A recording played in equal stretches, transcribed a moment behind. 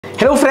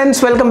Hello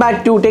friends, welcome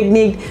back to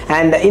Technique,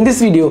 and in this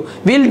video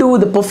we'll do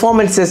the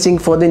performance testing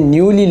for the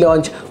newly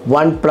launched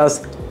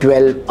OnePlus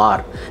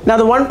 12R. Now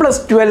the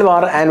OnePlus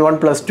 12R and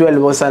OnePlus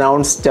 12 was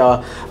announced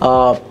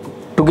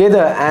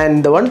together,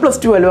 and the OnePlus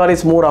 12R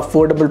is more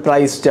affordable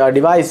priced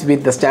device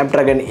with the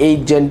Snapdragon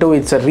 8 Gen 2.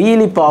 It's a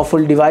really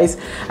powerful device,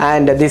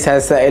 and this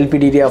has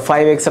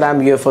LPDDR5X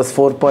RAM, UFS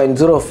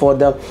 4.0 for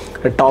the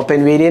top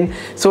end variant.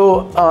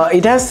 So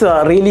it has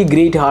really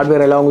great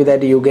hardware. Along with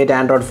that, you get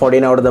Android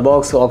 14 out of the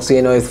box,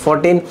 OS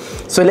 14.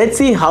 So let's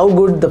see how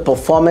good the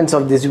performance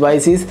of this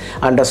device is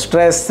under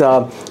stress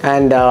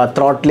and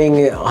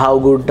throttling, how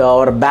good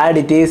or bad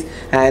it is.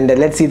 And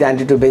let's see the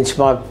AnTuTu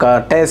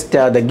Benchmark test,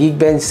 the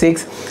Geekbench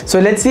 6. So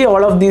let's see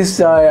all of these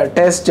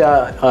tests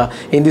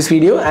in this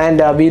video, and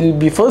we'll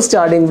be first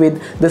starting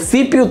with the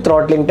CPU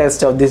throttling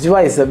test of this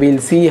device. We'll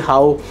see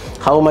how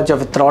much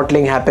of a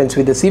throttling happens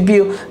with the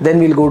CPU. Then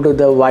we'll go to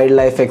the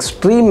wildlife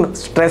extreme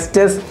stress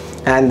test,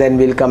 and then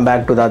we'll come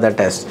back to the other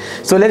test.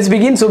 So let's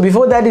begin. So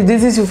before that, if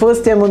this is your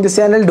first time on this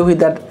channel, do hit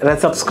that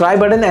subscribe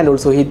button and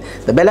also hit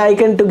the bell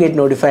icon to get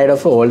notified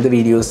of all the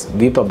videos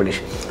we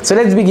publish. So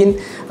let's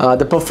begin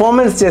the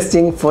performance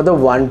testing for the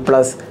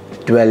OnePlus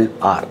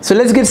 12R. So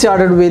let's get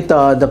started with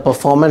the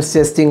performance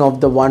testing of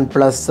the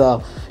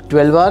OnePlus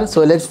 12R.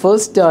 So let's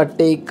first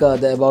take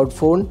the about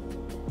phone.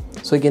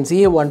 So you can see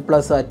here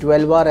OnePlus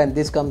 12R, and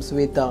this comes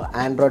with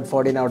Android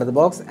 14 out of the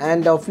box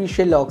and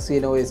official OS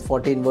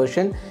 14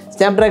 version,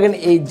 Snapdragon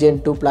 8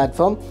 Gen 2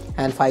 platform,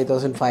 and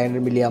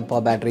 5500 mAh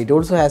battery. It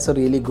also has a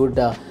really good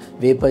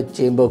vapor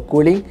chamber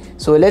cooling.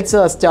 So let's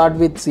start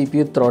with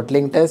CPU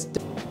throttling test.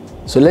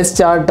 So let's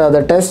start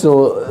the test.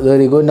 So there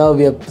you go. Now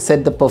we have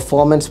set the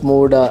performance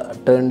mode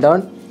turned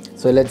on.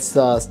 So let's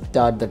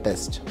start the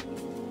test.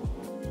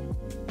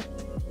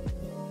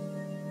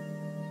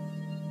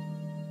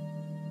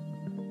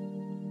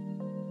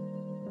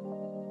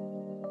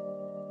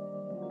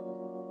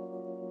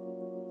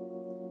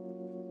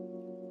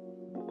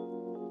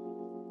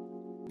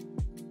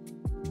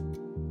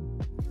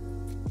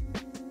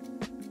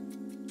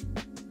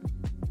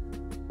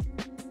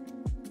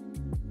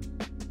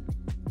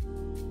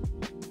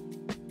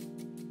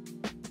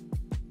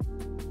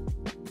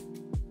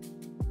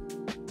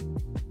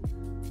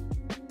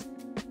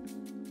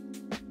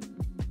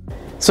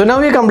 So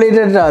now we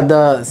completed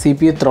the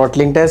CPU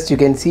throttling test. You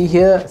can see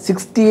here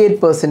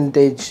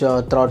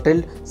 68%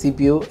 throttle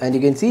CPU, and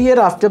you can see here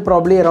after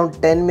probably around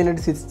 10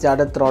 minutes it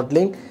started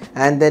throttling,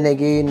 and then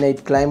again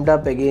it climbed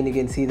up. Again you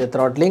can see the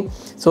throttling.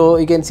 So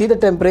you can see the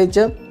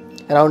temperature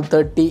around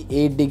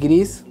 38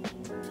 degrees.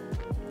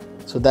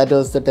 So that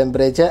was the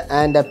temperature,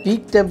 and a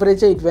peak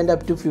temperature it went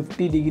up to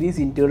 50 degrees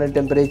internal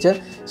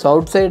temperature. So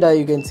outside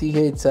you can see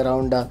here it's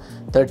around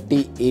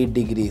 38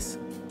 degrees.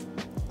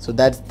 So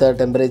that's the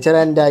temperature,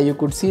 and you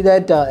could see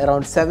that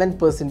around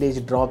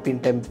 7% drop in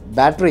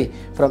battery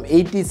from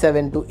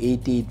 87 to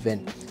 80 it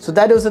went. So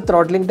that was the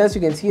throttling test.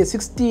 You can see a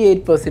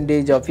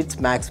 68% of its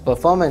max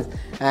performance,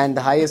 and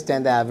the highest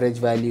and the average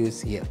value is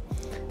here.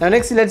 Now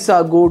next let's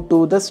go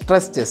to the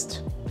stress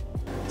test.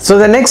 So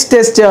the next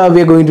test we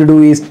are going to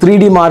do is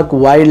 3D Mark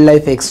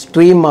Wildlife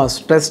Extreme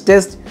stress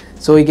test.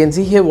 So you can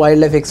see here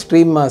Wildlife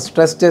Extreme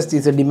stress test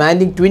is a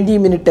demanding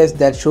 20-minute test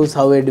that shows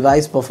how a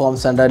device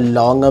performs under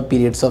longer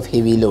periods of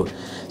heavy load.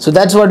 So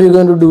that's what we're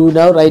going to do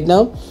right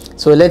now.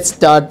 So let's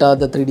start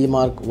the 3D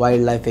Mark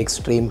Wildlife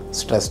Extreme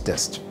stress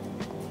test.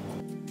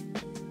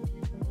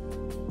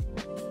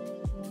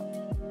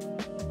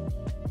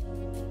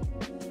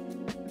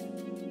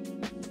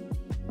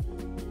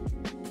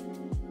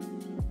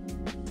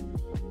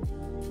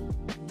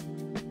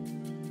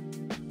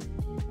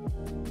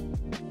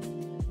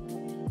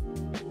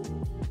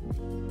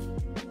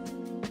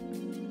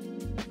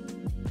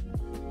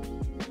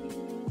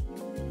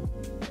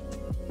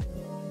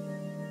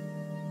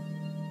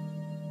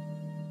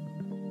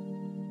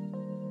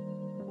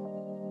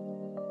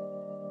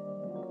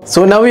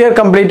 So now we have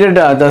completed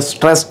the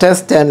stress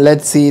test, and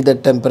let's see the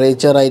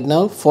temperature right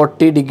now.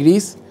 40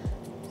 degrees,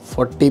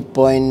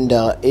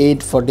 40.8,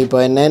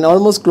 40.9,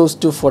 almost close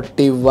to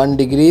 41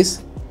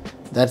 degrees.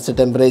 That's the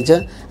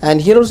temperature, and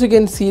here also you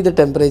can see the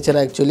temperature.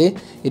 Actually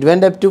it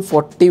went up to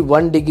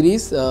 41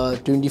 degrees,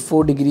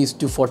 24 degrees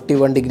to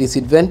 41 degrees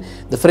it went.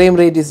 The frame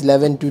rate is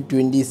 11 to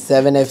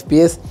 27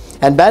 fps,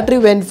 and battery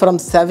went from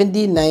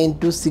 79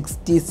 to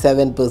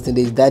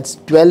 67%. That's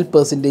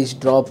 12%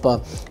 drop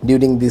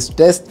during this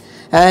test.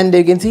 And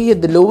you can see here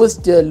the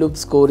lowest loop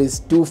score is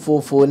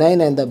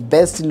 2449, and the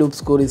best loop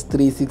score is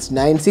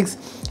 3696,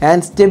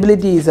 and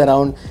stability is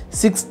around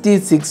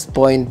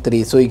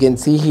 66.3. so you can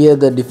see here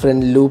the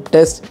different loop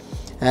test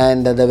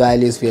and the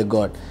values we have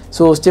got.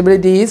 So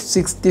stability is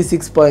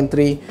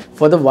 66.3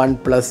 for the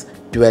OnePlus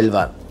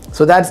 12R.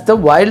 So that's the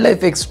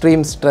Wildlife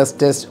Extreme stress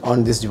test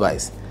on this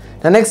device.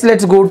 Now next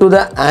let's go to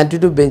the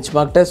AnTuTu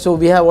Benchmark test. So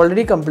we have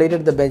already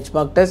completed the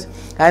benchmark test,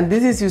 and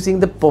this is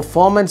using the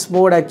performance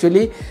mode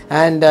actually,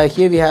 and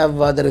here we have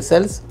the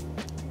results.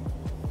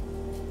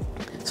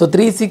 So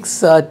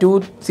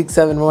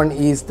 362,671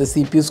 is the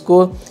CPU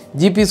score.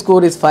 GPU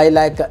score is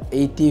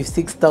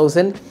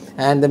 5,86,000,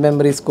 and the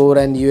memory score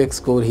and UX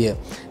score here.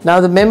 Now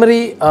the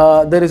memory,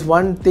 there is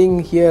one thing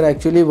here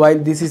actually. While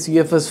this is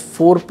UFS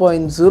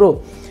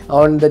 4.0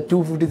 on the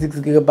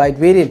 256GB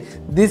variant,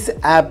 this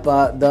app,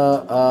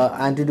 the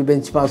AnTuTu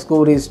Benchmark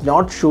score is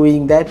not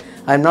showing that.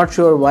 I'm not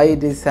sure why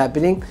it is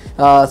happening,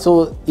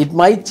 so it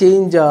might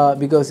change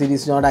because it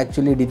is not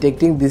actually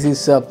detecting. This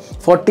is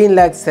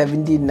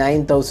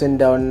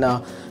 14,79,000 on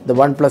the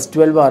OnePlus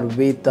 12R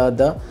with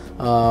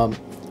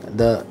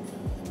the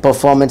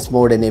performance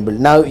mode enabled.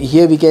 Now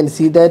here we can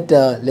see that.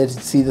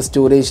 Let's see the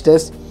storage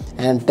test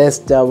and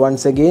test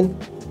once again.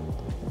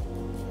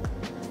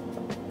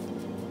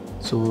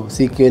 So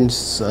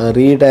sequence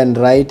read and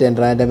write and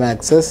random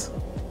access.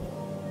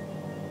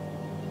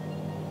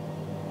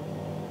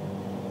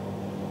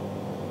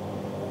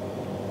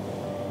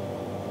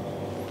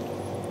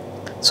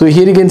 So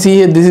here you can see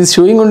here, this is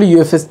showing only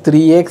UFS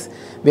 3X.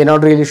 We're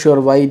not really sure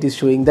why it is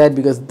showing that,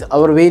 because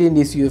our variant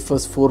is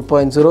UFS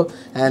 4.0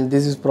 and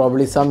this is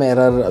probably some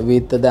error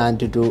with the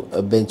AnTuTu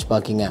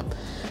benchmarking app.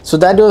 So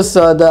that was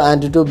the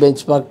AnTuTu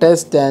benchmark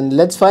test, and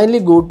let's finally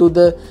go to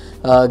the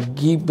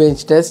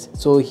Geekbench test.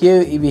 So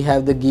here we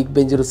have the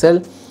Geekbench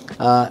result.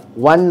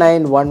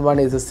 1911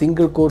 is a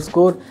single core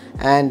score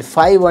and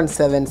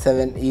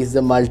 5177 is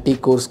the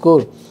multi-core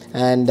score,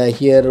 and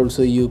here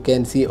also you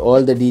can see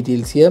all the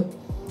details here.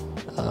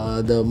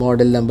 The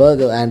model number,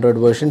 the Android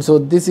version. So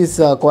this is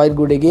quite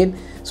good again.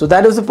 So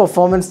that was the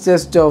performance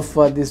test of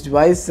this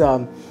device,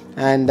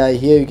 and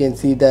here you can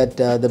see that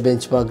the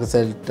benchmark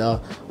result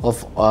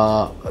of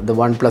the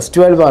OnePlus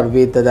 12R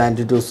with the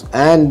AnTuTu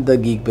and the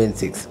Geekbench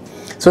 6.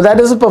 So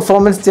that is the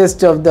performance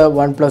test of the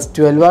OnePlus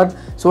 12R.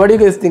 So what do you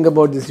guys think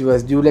about this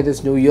device? Do let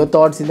us know your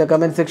thoughts in the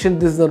comment section.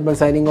 This is Normal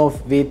signing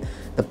off with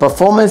the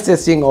performance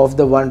testing of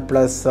the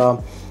OnePlus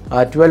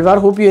 12R.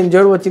 Hope you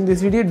enjoyed watching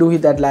this video. Do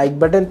hit that like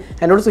button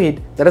and also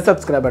hit the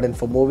subscribe button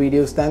for more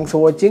videos. Thanks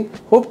for watching.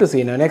 Hope to see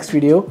you in our next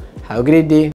video. Have a great day.